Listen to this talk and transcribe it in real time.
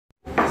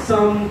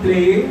some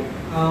playing.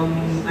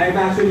 I've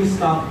actually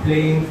stopped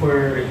playing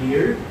for a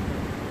year.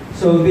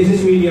 So this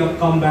is really a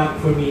comeback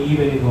for me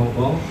even in Hong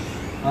Kong.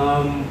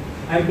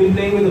 I've been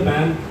playing with a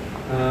band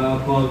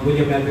called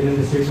William Elvin and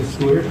the Circus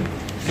Tour.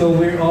 So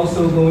we're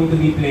also going to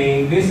be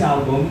playing this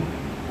album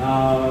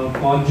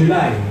on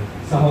July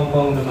sa Hong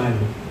Kong naman.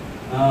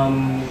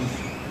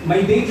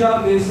 My day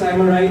job is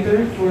I'm a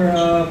writer for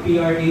a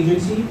PR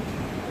agency.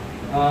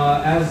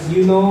 As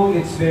you know,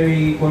 it's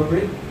very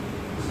corporate.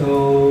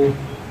 So,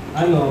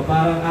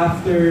 parang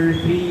after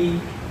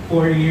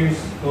 3-4 years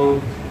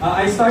old,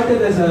 I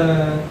started as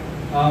a,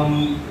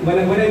 when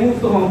I moved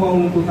to Hong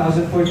Kong in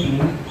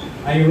 2014,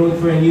 I wrote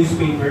for a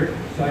newspaper.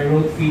 So I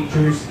wrote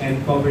features and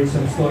covered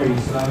some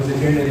stories. So I was a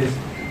journalist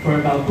for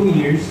about 2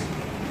 years.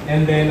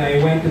 And then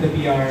I went to the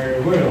PR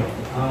world.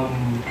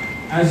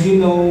 As you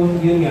know,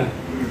 yun nga,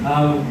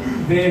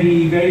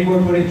 very, very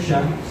corporate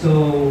siya.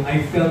 So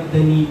I felt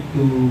the need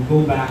to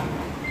go back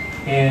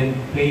and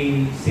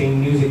sing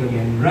music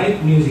again,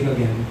 write music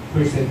again,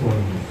 first and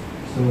foremost.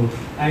 So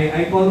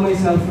I call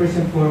myself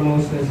first and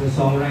foremost as a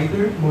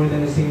songwriter more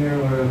than a singer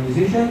or a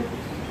musician.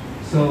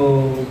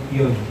 So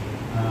yun.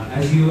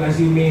 As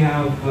you may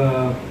have,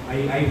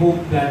 I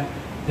hope that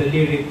the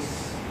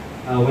lyrics,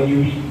 when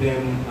you read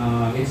them,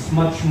 it's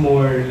much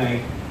more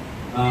like,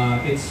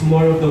 it's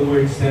more of the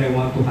words that I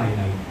want to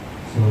highlight.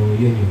 So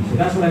yun. So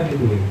that's what I've been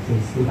doing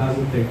since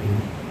 2013.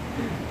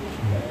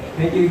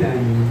 Thank you,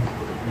 Daniel.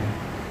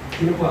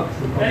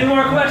 Any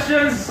more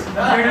questions?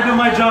 I'm here to do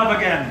my job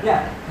again.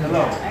 Yeah.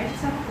 Hello. I just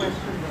have a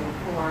question though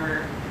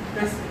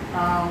because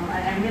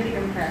I'm really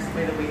impressed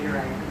by the way you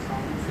write the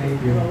songs.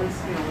 Thank you. It always,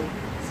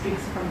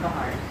 speaks from the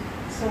heart.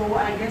 So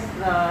I guess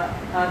the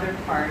other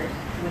part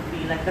would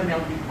be like the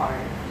melody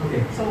part.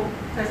 Okay. So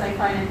because I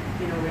find it,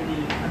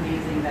 really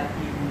amazing that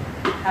you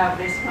have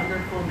this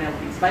wonderful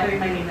melodies. By the way,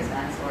 my name is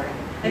Anne, sorry.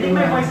 I think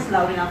my voice is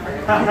loud enough for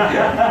everyone.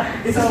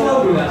 It's a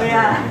slow blast.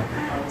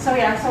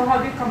 Yeah. So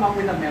how do you come up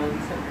with the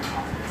melodies of your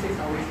songs? Because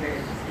it's always very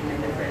interesting and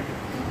different.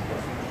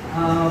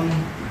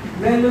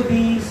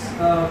 Melodies.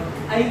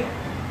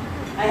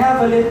 I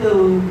have a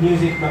little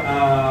music,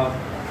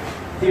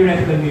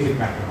 theoretical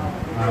music background.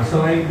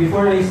 So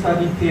before I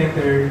studied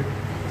theater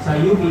sa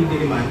UP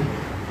Diliman,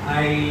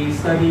 I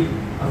studied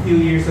a few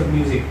years of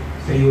music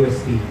sa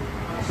UST.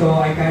 So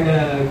I kind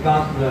of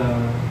got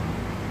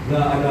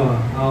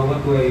how do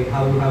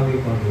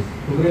you call this?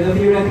 The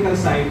theoretical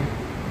side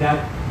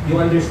that you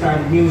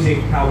understand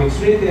music, how it's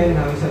written,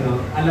 how it's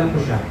alam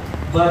ko siya.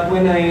 But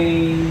when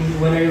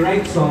I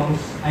write songs,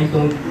 I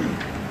don't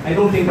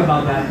think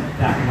about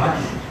that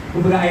much.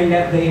 Kumbaga, I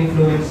let the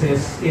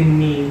influences in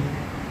me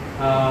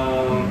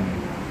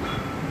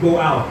go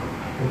out.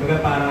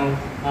 Kumbaga parang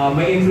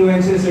my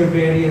influences are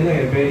very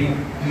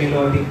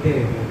melodic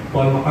din.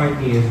 Paul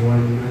McCartney is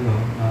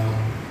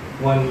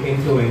one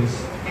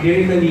influence.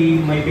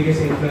 Lyrically, my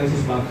biggest influence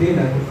is Bob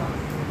Dylan.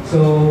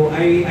 So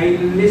I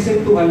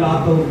listen to a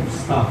lot of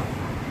stuff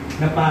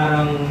na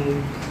parang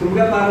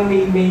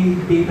may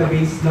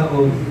database na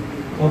of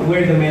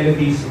where the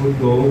melodies would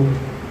go.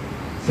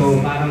 So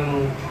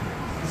parang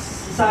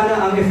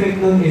sana ang effect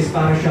nun is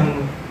parang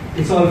siyang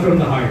it's all from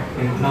the heart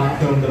and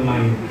not from the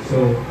mind.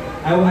 So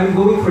I'm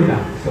going for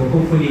that. So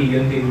hopefully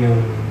yun din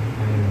yung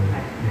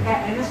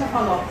And just a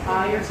follow-up,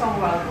 your song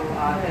a while ago,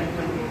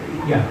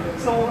 1023. Yeah.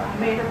 So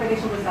my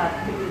interpretation was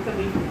that it could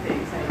be two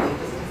things. I think.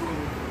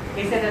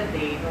 Is it a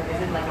date or is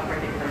it like a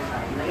particular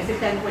time? Like is it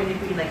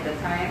 1023 like the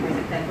time or is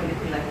it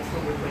 1023 like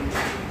October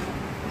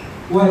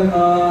 23? Well,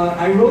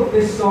 I wrote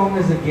this song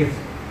as a gift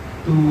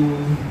to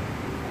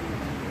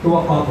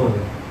a couple.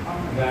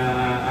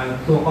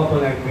 To a couple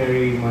I'm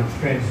very much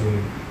friends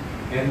with.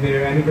 And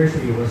their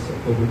anniversary was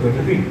October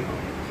 23.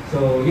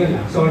 So, yun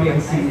lang. Sorry,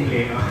 ang simple.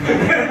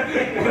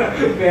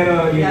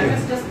 Pero, yun. Yeah,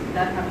 just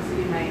that happens to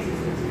be my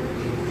sister's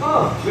birthday.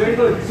 Oh, very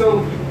good.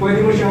 So,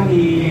 pwede mo siyang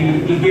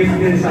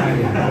i-gift din sa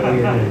kanya.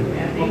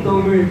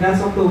 So, that's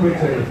October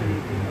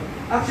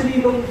 23. Actually,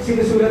 nung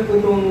sinusulat ko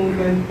itong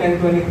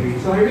 1023,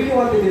 so I really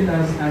wanted it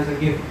as a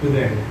gift to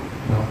them.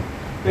 No?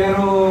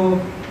 Pero,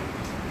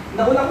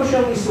 nauna ko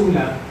siyang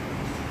isulat,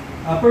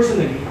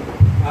 personally.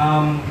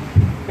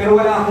 Pero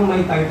wala akong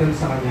may title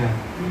sa kanya.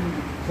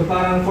 So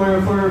parang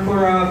for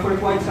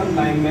quite some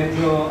time,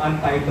 medyo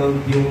untitled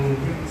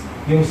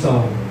yung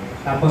song.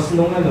 Tapos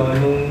nung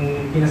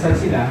kinasal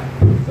sila,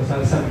 so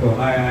sabi ko,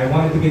 I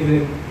wanted to give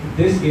them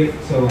this gift,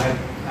 so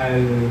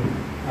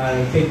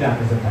I'll take that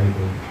as a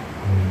title.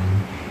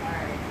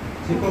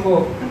 Simple po.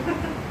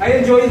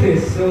 I enjoy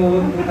this,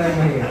 so what tayo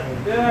mahiya.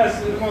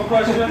 Yes, more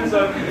questions.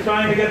 I'm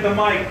trying to get the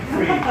mic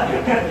free.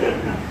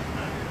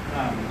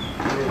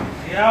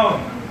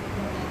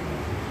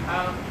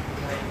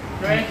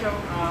 Lorenzo,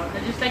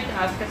 I'd just like to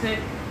ask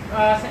kasi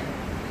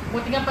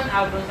putting up an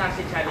album is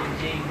actually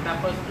challenging.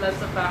 Tapos plus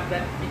the fact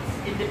that it's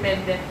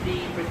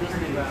independently produced,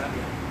 diba?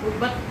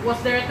 But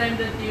was there a time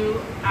that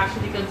you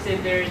actually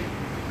considered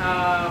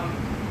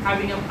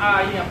having a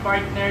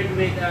partner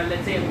with,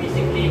 let's say, a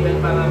music label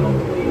para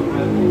mabuo yung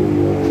album?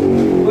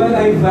 Well,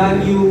 I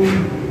value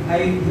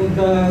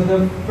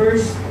the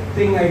first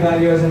thing I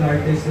value as an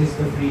artist is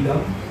the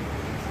freedom.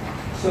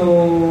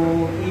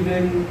 So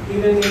even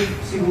if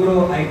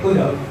siguro I could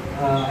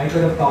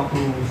have talked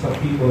to some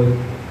people.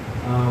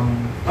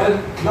 Well,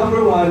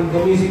 number one,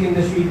 the music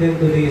industry then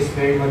today is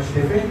very much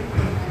different.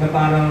 Na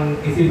parang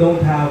if you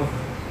don't have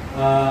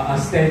a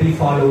steady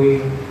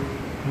following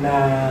na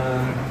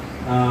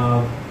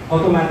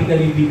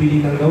automatically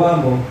bibili ng gawa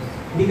mo,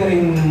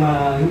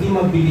 hindi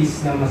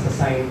mabilis na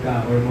masasign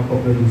ka or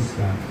mapoproduce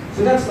ka.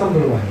 So that's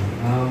number one.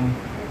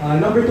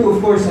 Number two,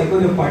 of course, I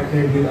could have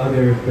partnered with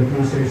other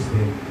producers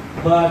din.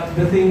 But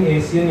the thing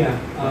is, yun nga,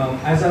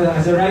 as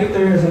a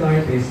writer, as an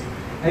artist,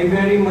 I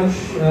very much,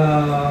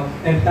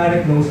 and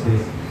Tarek knows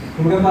this,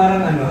 kumbaga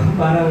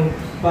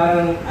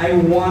parang I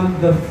want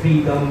the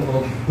freedom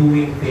of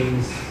doing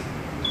things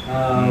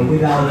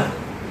without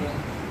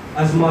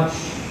as much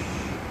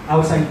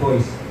outside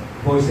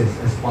voices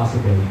as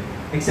possible,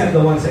 except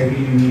the ones I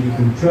really, really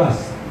do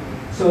trust.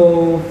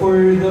 So for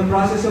the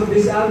process of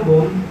this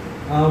album,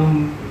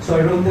 so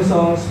I wrote the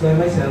songs by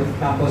myself,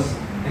 tapos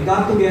I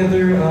got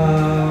together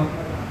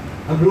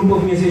a group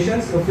of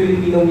musicians, of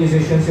Filipino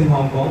musicians in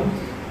Hong Kong.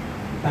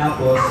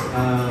 Tapos,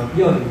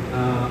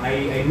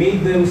 I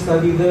made them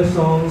study the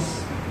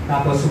songs.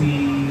 Tapos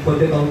we put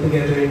it all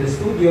together in the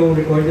studio,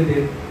 recorded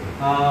it.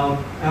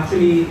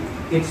 Actually,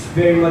 it's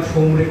very much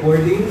home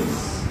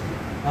recordings.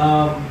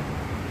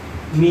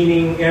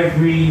 Meaning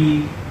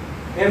every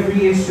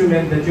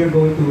instrument that you're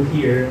going to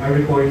hear are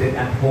recorded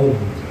at home.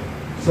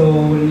 So,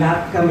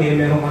 lahat kami,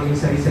 meron kaming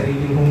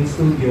sari-sariling home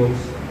studios.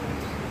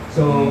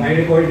 So, I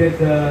recorded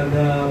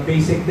the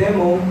basic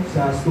demo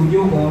sa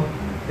studio ko.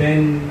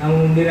 Then,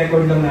 ang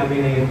nirecord lang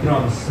namin ay yung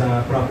drums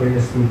sa proper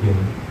na studio.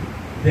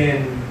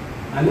 Then,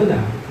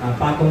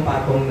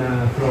 patong-patong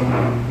na from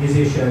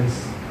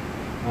musicians.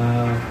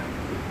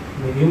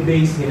 Yung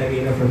bass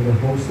nilagay na from the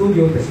home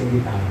studio, tapos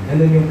yung guitar.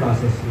 Ganun yung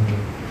process niya.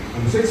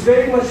 So, it's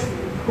very much,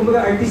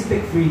 kumbaga,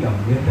 artistic freedom.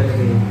 Yun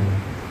talaga yung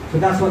So,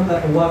 that's what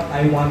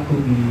I want to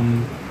be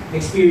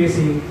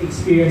experiencing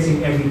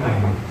every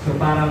time. So,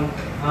 parang,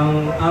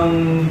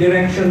 ang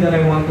direction that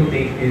I want to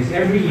take is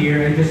every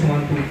year I just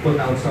want to put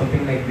out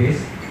something like this,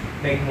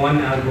 like one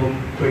album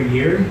per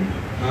year.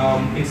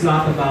 It's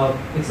not about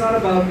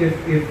if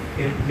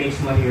it makes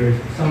money or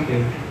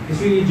something.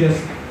 It's really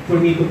just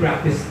for me to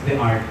practice the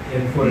art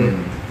and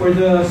for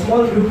the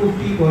small group of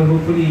people,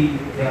 hopefully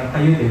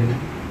kayo din,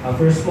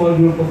 for a small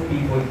group of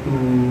people to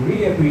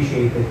really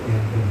appreciate it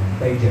and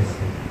digest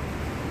it.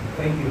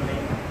 Thank you.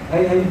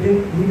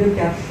 We didn't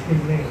catch his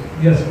name.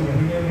 Yes.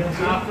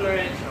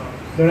 Florencio.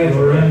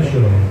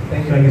 Florencio.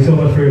 Thank you so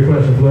much for your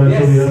question,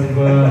 Florencio. Yes. We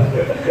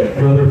have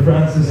Brother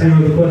Francis here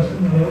with the question.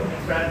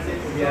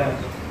 Francis, Yeah.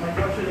 my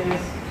question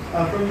is,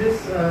 from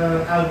this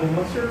album,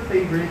 what's your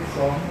favorite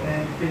song?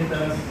 And can you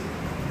tell us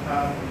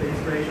the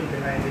inspiration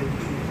behind it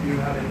if you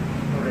haven't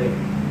already?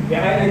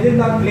 Yeah, I did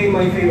not play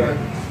my favorite.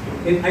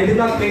 I did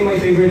not play my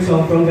favorite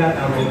song from that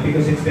album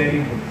because it's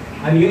very,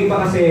 yung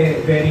iba kasi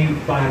very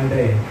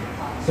banda eh.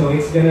 So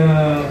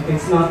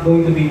it's not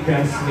going to be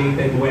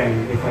translated well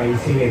if I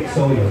sing it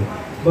solo.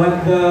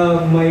 But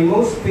my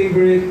most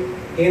favorite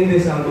in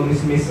this album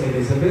is Miss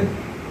Elizabeth.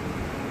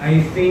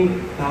 I think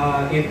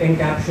it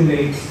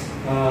encapsulates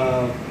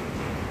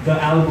the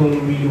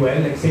album really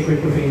well, like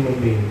Sacred Profane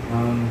Mundane.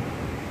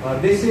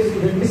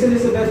 Miss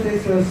Elizabeth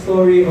is a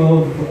story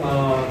of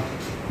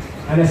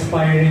an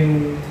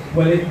aspiring.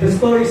 Well, the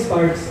story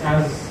starts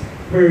as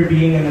her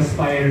being an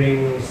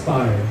aspiring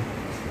star.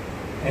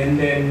 And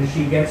then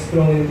she gets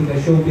thrown into the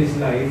showbiz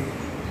life,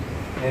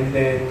 and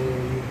then,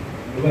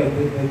 well,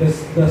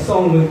 the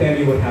song will tell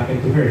you what happened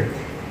to her.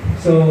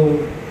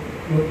 So,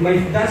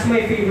 that's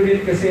my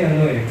favorite kasi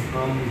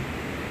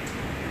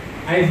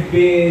I've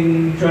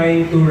been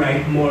trying to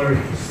write more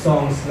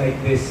songs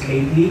like this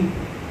lately,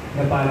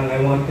 na parang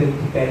I wanted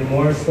to tell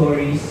more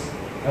stories.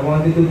 I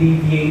wanted to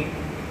deviate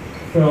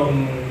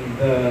from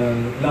the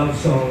love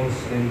songs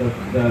and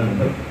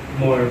the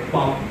more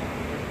pop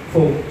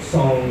folk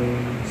song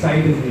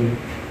side of me.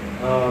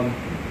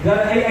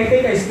 I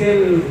think I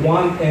still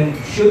want and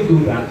should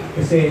do that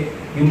kasi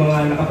yung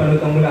mga nakapanood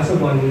ng Mula sa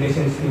Buwan who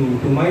listens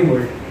to my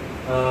work,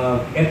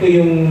 ito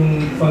yung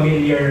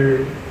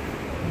familiar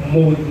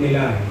mode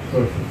nila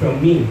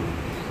from me.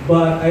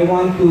 But I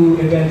want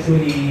to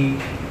eventually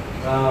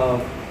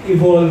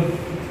evolve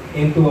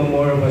into a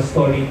more of a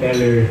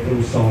storyteller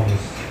through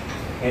songs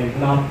and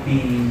not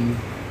be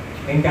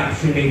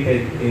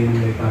encapsulated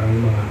in parang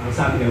mga ang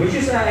sabi na, which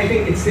is I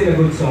think it's still a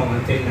good song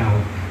until now,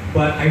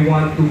 but I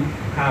want to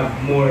have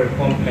more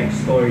complex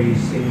stories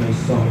in my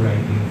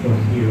songwriting from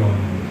here on.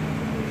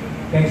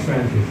 Thanks,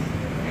 Francis.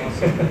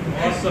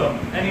 Awesome.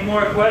 Any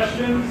more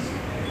questions?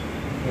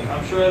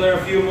 I'm sure there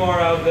are a few more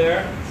out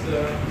there.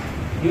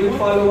 You'll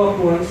follow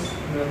up once.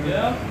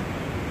 Yeah?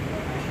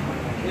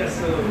 Yes,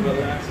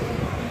 Brother Axel.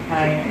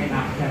 Hi, I'm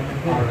Axel.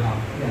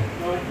 Yeah.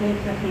 So,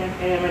 since na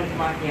sinag-element sa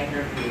mga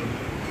theater film,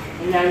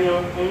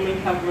 nilalo, kung may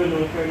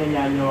sub-producer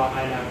nilalo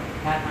ka lang,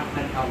 lahat ang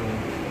kantawin,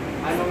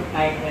 anong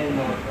title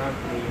mo,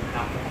 roughly,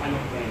 tapos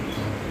anong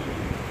kwento?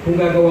 kung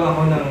gagawa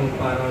ako ng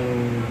parang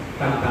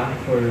kanta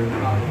for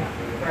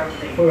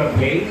a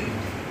play,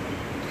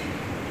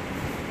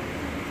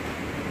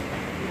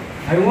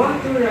 I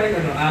want to write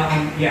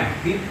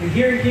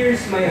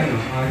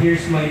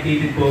here's my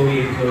David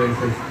Bowie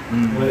influences.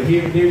 Well,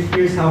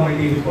 here's how my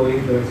David Bowie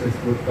influences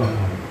would come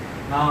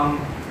out.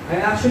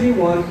 I actually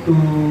want to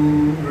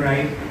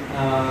write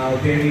a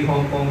very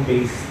Hong Kong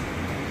based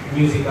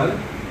musical,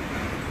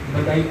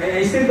 but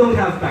I still don't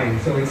have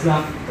time, so it's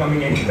not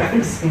coming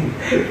anytime soon.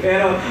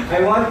 Pero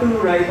I want to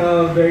write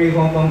a very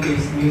Hong Kong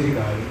based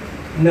musical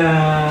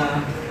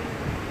na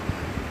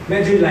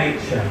medyo light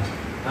siya.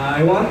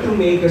 I want to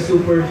make a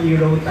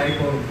superhero type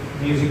of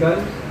musical.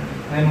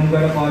 I'm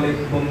gonna call it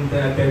The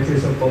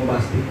Adventures of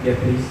Bombastic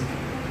Beatrice.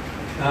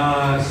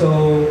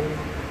 So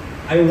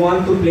I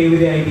want to play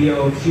with the idea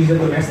of she's a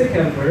domestic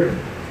helper,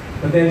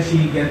 but then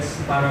she gets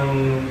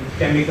parang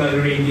chemical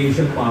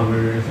radiation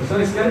power. So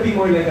it's gonna be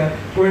more like a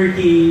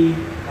quirky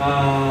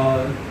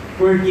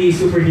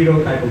superhero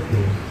type of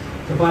thing.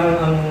 So parang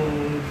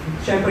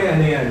syempre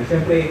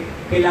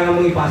kailangan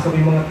mong ipasok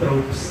yung mga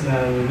tropes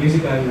ng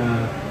musical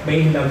na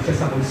may in love siya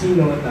sa kung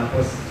sino,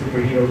 tapos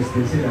superheroes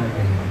din sila.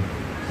 Ganyan.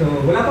 So,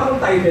 wala pa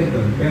akong title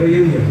doon, pero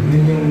yun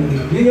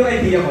yung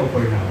idea ko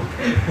for now.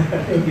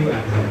 Thank you,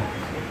 Axel.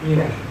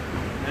 Yun na.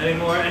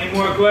 Any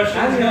more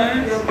questions,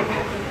 guys?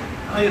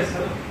 Oh, yes,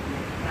 hello.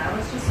 I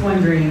was just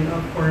wondering,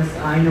 of course,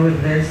 I know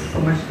there's so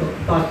much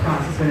thought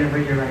process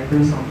whenever you write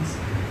your songs.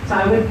 So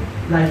I would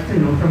like to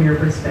know from your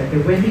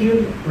perspective, when do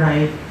you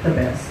write the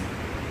best?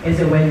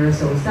 Is it when you're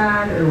so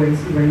sad or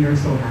when you're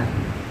so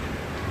happy?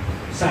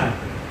 Sad.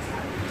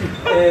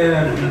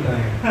 Every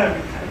time.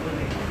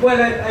 Well,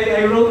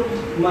 I wrote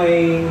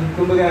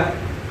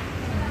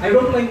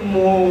my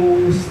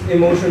most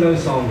emotional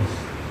songs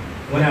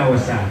when I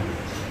was sad.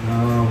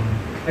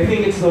 I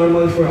think it's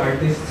normal for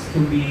artists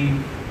to be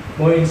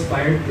more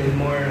inspired and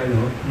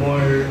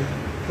more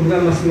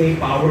mas may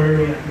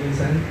power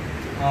minsan.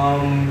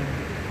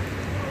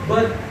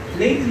 But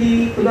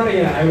lately,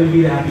 I will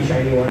be the happy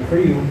shiny one for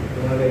you.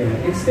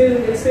 It's still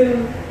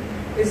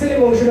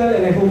emotional,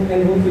 and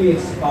hopefully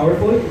it's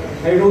powerful.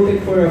 I wrote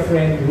it for a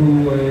friend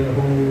who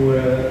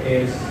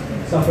is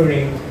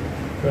suffering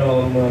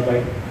from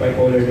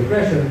bipolar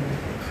depression.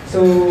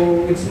 So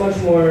it's much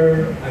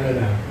more,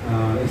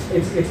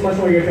 it's much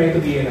more you're trying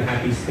to be in a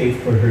happy state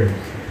for her.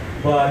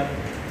 But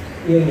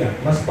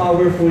mas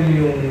powerful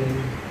yung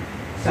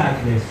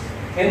sadness.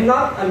 And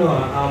not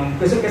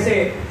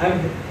kasi ang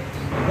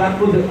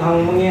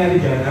mangyayari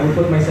dyan, I would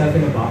put myself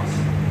in a box.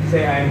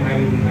 Say I'm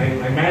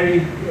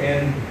married,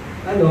 and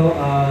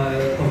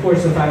of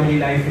course the family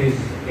life is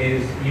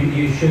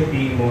you should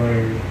be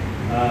more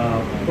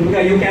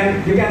you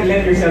can't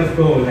let yourself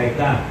go like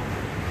that.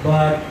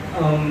 But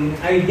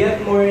I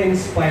get more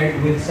inspired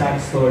with sad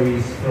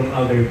stories from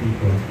other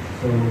people.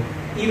 So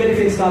even if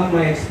it's not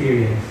my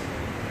experience,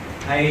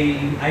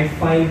 I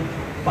find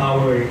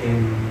power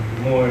in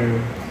more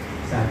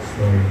sad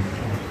stories.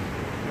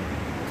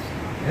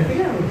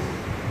 Anything else?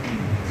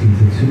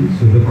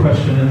 So the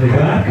question in the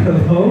back,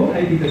 hello?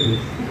 I did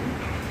this.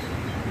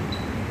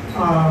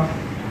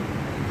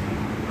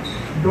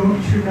 Don't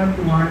you not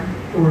want,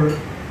 or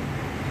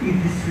it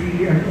is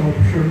really an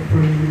option for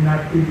you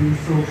not to do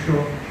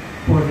social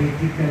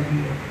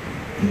politically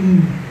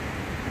themed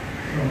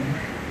songs?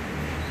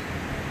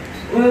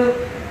 Well,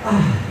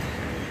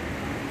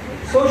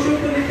 social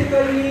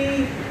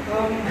politically,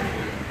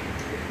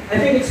 I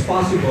think it's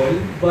possible,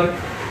 but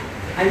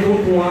I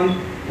don't want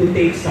to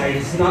take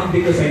sides, not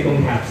because I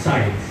don't have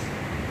sides.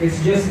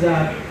 It's just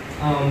that,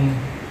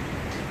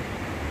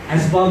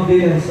 as Bob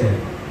Dylan said,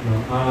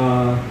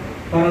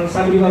 parang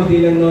sabi ni Bob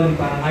Dylan noon,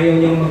 parang ayaw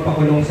niyang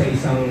magpakulong sa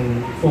isang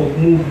folk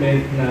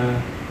movement na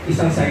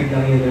isang side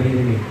lang yung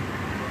narinig.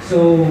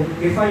 So,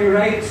 if I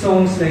write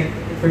songs like,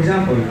 for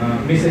example,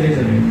 Miss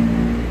Elizabeth,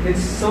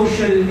 it's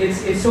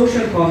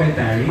social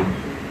commentary.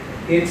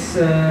 It's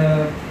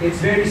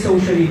very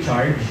socially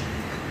charged,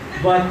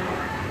 but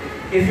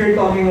if you're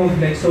talking of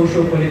like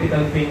social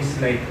political things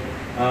like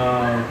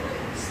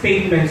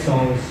statement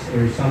songs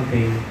or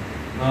something,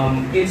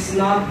 it's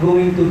not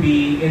going to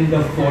be in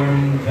the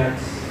form that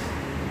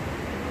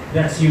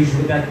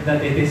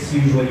it is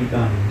usually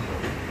done.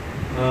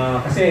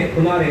 Kasi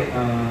kunwari,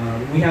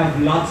 we have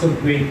lots of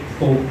great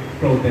folk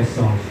protest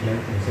songs,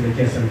 like sila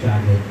Jess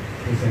Santiago,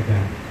 things like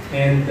that.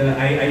 And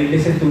I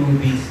listen to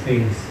these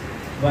things.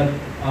 But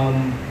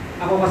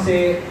ako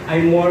kasi,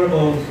 I'm more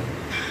of,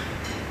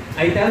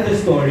 I tell the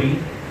story,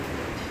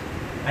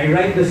 I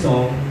write the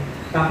song,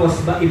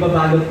 tapos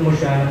ibabalot mo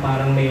siya na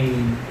parang may,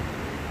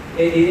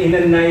 in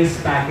a nice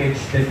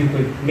package that you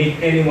could make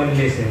anyone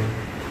listen.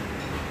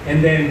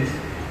 And then,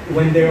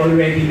 when they're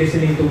already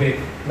listening to it,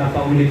 na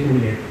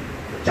paulit-ulit,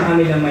 tsaka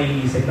nila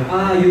maiisip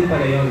na, yun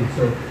pala yun.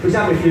 So, for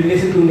example, if you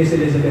listen to Miss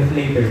Elizabeth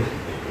later,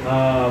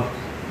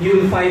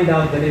 you'll find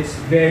out that it's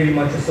very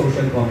much a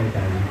social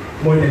commentary,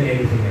 more than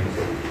anything else.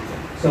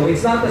 So,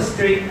 it's not as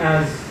straight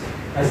as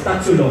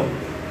Tatsulo,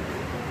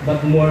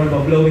 but more of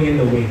a blowing in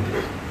the wind,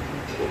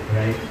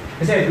 right?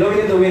 Kasi Blowing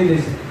in the Wind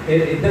is,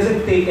 it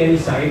doesn't take any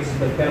sides,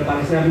 but pero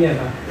parang sinabi niya,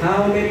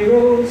 how many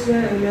roads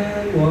can a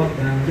man walk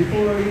down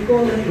before you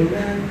call him a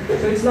man?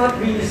 So it's not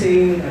really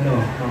saying,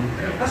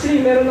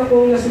 actually meron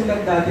akong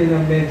nasulat dati na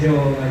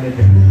medyo,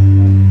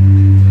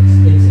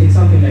 it's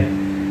something like,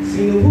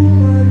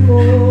 sinubukan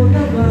mo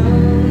na ba,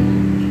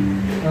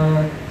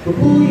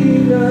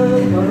 tukuyin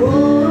ang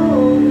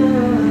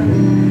paroonan,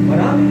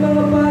 maraming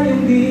mga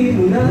payong di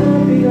mo na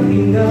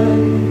pinakinggan.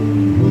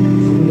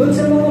 Sumunod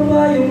sa mga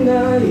payong na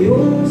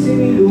iyong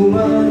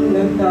sinilungan,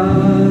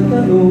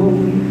 nagtatanong,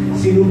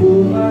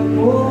 sinubukan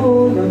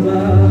mo na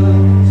ba?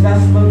 So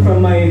that's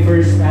from my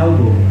first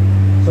album.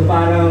 So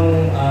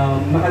parang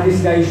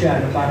makadisguise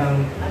siya na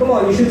parang, come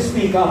on, you should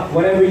speak up.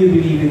 Whatever you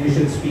believe in, you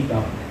should speak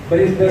up. But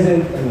it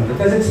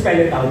doesn't spell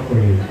it out for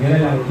you. Yun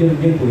lang,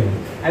 yun po yun.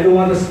 I don't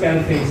want to spell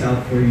things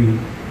out for you.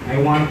 I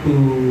want to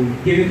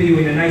give it to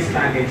you in a nice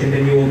package, and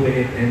then you open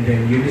it, and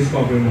then you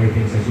discover more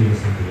things as you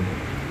listen to it.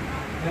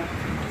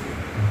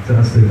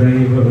 Fantastic.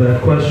 Thank you for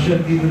that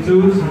question, Tito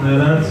Toots, and that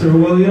answer,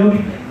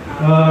 William.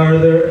 Are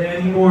there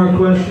any more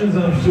questions?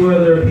 I'm sure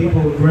there are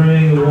people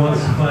brimming who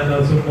wants to find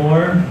out some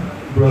more.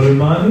 Brother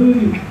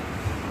Manu?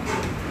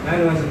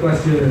 Manu has a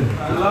question.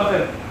 I love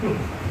it.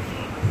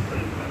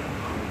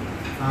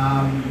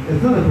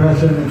 It's not a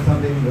question, it's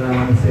something that I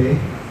want to say.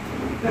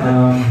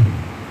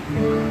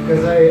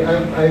 Because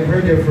I've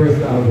heard your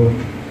first album,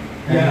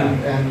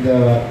 and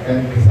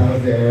because I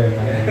was there and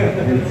I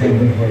did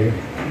something for you.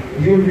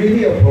 You're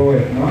really a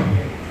poet, no?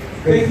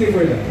 Thank you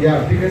for that.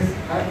 Yeah, because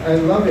I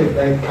love it.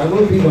 Like, I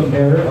will be the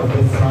mirror of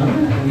the sun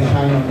and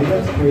shine on me.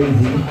 That's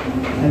crazy,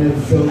 and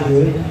it's so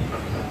good.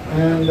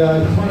 And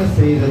I just want to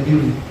say that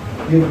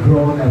you've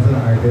grown as an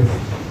artist.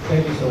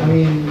 Thank you so much. I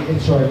mean, in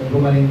short,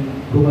 gumaling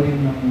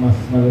ng mas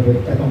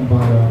malapit itong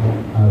pangalawa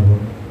mong album.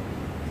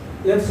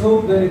 Let's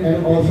hope that it.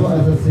 And also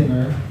as a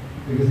singer,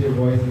 because your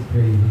voice is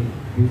crazy,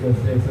 because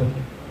there's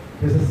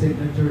a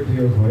signature to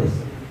your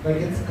voice.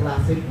 Like, it's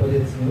classic, but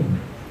it's new.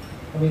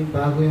 I mean,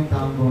 bago yung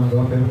taong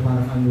gumagawa, pero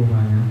parang ang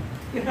luma niya.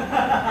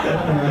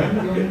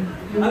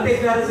 I'll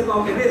take that as a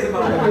compliment.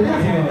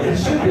 It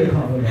should be a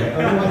compliment.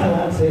 Otherwise, I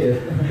won't say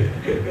it.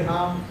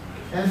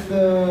 And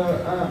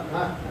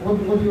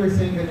what you were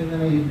saying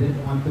kanina na you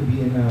didn't want to be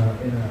in a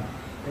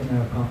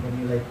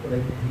company, like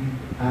he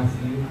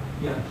asked you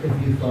if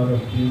you thought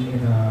of being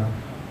in a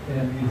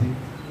music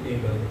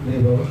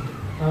label.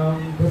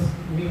 Because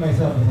me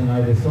myself as an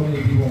artist, so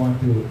many people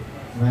want to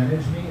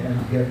manage me and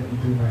get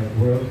into my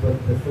world, but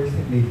the first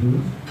thing they do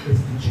is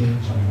to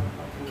change me.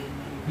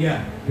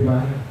 Yeah.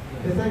 Diba?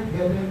 It's like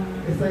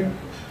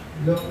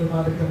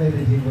lumapit ka kay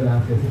Regine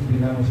Velasquez, tapos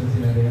bigla mo siya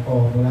sinabi,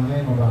 mula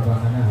ngayon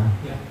mababa ka na ha.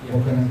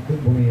 Huwag ka nang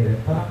bumirit.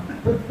 Parang,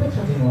 ba't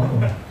siya kinuha ko?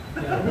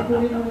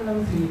 Kunin mo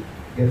lang si,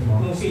 gets mo?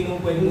 Kung sinong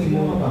pwede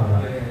mo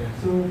mababa. Yeah.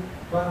 So,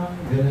 parang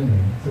ganun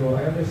eh. So,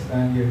 I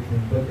understand your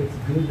thing, but it's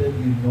good that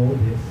you know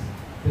this,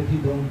 that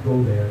you don't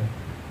go there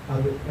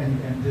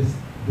and just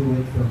do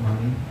it for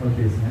money or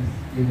business.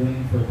 You're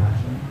doing it for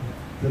passion.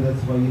 So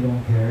that's why you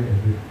don't care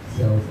if it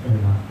sells or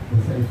not.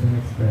 Because it's an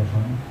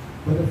expression.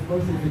 But of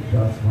course, if it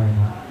does, why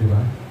not?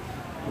 Diba?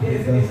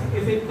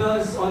 If it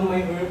does on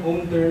my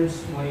own terms,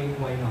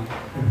 why not?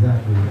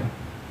 Exactly.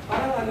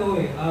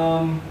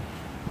 Parang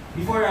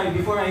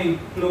before I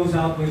close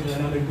out with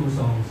another two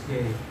songs,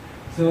 okay.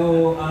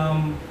 So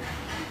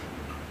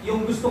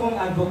yung gusto kong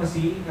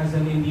advocacy as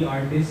an indie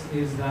artist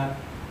is that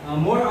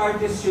more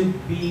artists should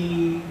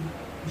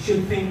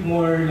think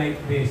more like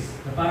this.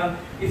 Parang,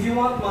 if you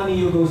want money,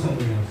 you go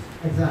somewhere else.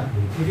 Exactly.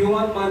 If you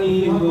want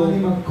money, you go. go.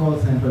 Mag-call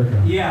center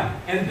ka. Yeah,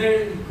 and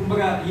there,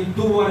 kumbaga, you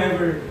do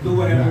whatever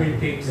it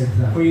takes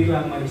for you to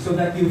have money, so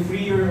that you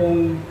free your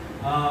own.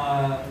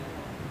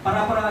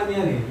 Para-paraan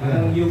yan eh.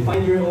 Parang you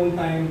find your own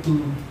time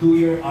to do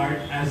your art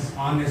as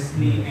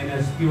honestly and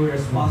as pure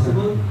as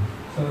possible.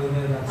 So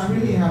that's. I'm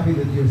really happy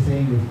that you're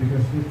saying this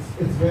because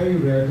it's very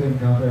rare to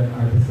encounter an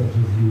artist such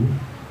as you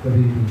sa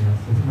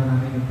Pilipinas. Kasi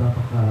maraming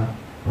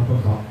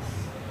nagpapa-box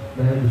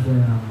dahil gusto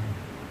na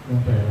ng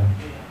pera.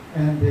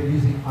 And they're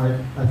using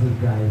art as a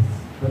guise,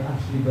 but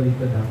actually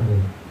baliktad dapat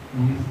eh.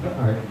 You use the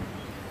art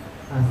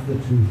as the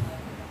truth,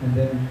 and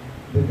then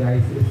the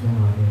guise is the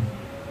money.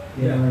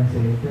 You know what I'm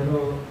saying?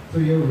 Pero,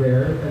 so you're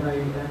rare, and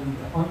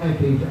on my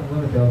page, I'm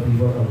going to tell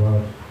people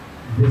about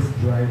this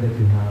drive that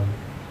you have.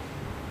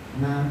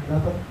 Na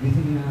dapat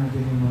gisingin na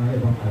natin yung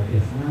mga ibang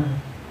artists na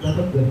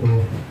dapat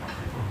gato.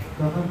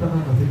 Kakanta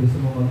ka kasi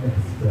gusto mo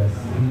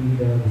mag-express, hindi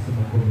dahil gusto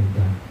mo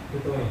kumita.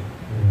 Totoo eh.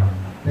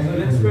 So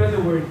let's spread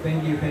the word.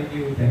 Thank you very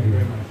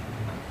much.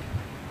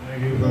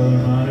 Thank you,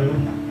 Brother Manu.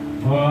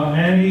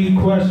 Any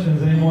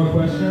questions? Any more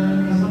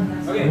questions?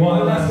 Okay,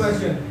 one last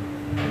question.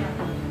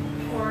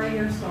 For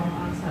your song,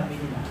 ang sabi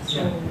nila.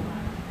 So,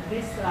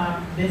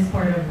 this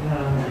part of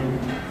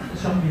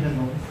Shock Me the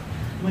Most,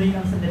 muli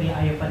lang sandali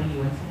ayaw pa rin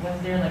iwan. So, was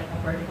there like a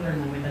particular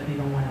moment that they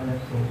don't want to let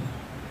go?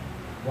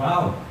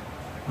 Wow.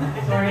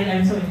 Sorry,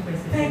 I'm so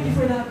impressed. Thank you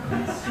for that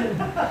question.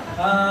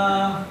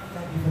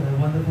 Thank you for that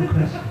wonderful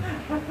question.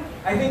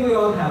 I think we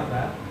all have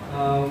that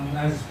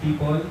as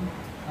people.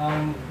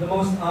 The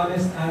most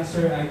honest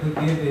answer I could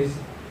give is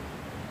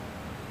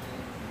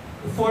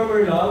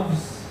former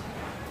loves.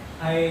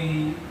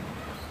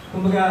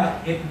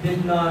 Kumbaga,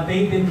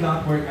 they did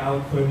not work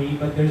out for me,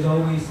 but there's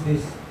always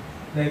this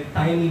like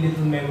tiny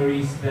little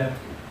memories that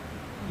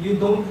you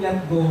don't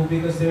let go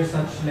because they're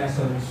such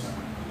lessons,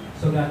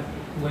 so that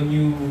when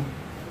you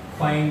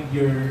find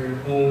your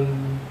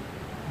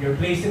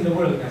place in the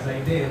world, as I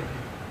did,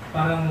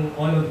 parang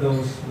all of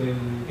those will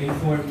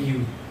inform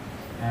you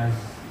as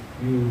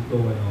you go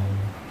along.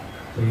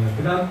 So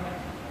yeah,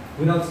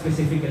 without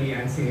specifically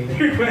answering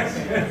your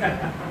question.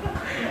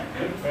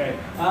 Right.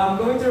 I'm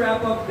going to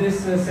wrap up this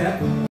set.